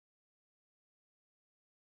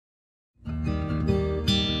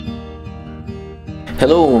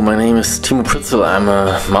Hello, my name is Timo Pritzel. I'm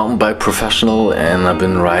a mountain bike professional and I've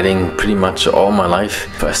been riding pretty much all my life.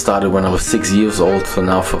 I started when I was 6 years old, so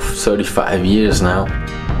now for 35 years now.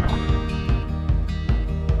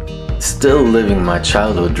 Still living my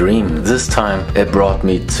childhood dream. This time it brought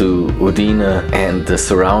me to Udine and the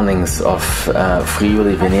surroundings of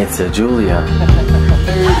Friuli, Venezia, Giulia.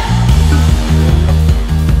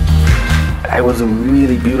 It was a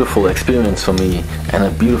really beautiful experience for me and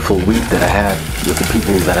a beautiful week that I had with the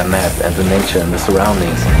people that I met and the nature and the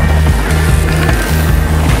surroundings.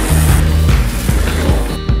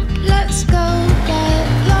 Let's go get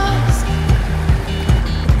lost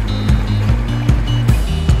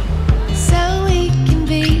so we can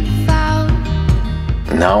be found.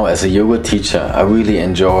 Now as a yoga teacher, I really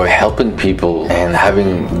enjoy helping people and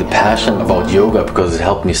having the passion about yoga because it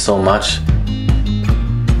helped me so much.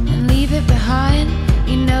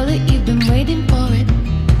 You know that you've been waiting for it.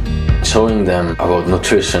 Showing them about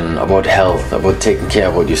nutrition, about health, about taking care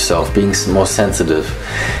about yourself, being more sensitive,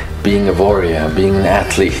 being a warrior, being an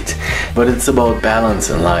athlete. But it's about balance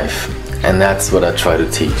in life, and that's what I try to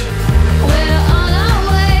teach.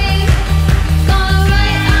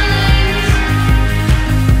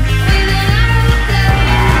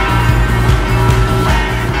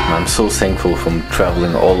 I'm so thankful from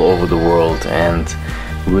traveling all over the world and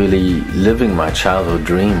really living my childhood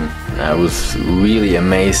dream. I was really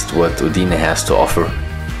amazed what Udine has to offer.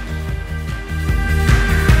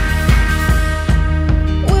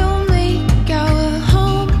 We'll make our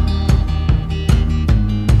home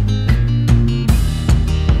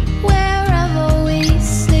wherever we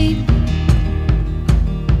sleep.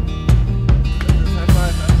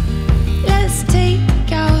 Let's take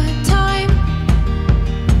our time.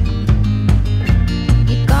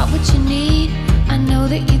 You got what you need. I know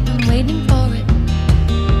that you've been waiting for it.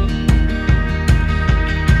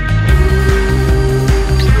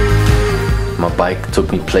 My bike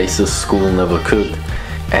took me places school never could.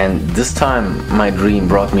 And this time my dream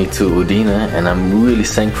brought me to Udine, and I'm really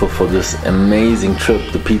thankful for this amazing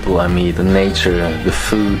trip, the people I meet, the nature, the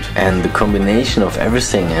food, and the combination of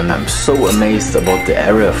everything. And I'm so amazed about the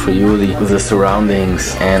area of Friuli with the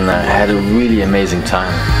surroundings, and I had a really amazing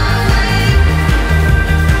time.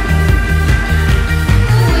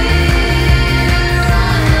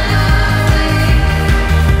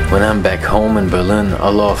 When I'm back home in Berlin, I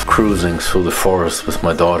love cruising through the forest with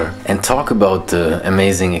my daughter and talk about the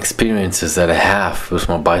amazing experiences that I have with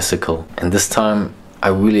my bicycle. And this time I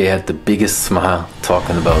really had the biggest smile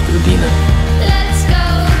talking about Udine.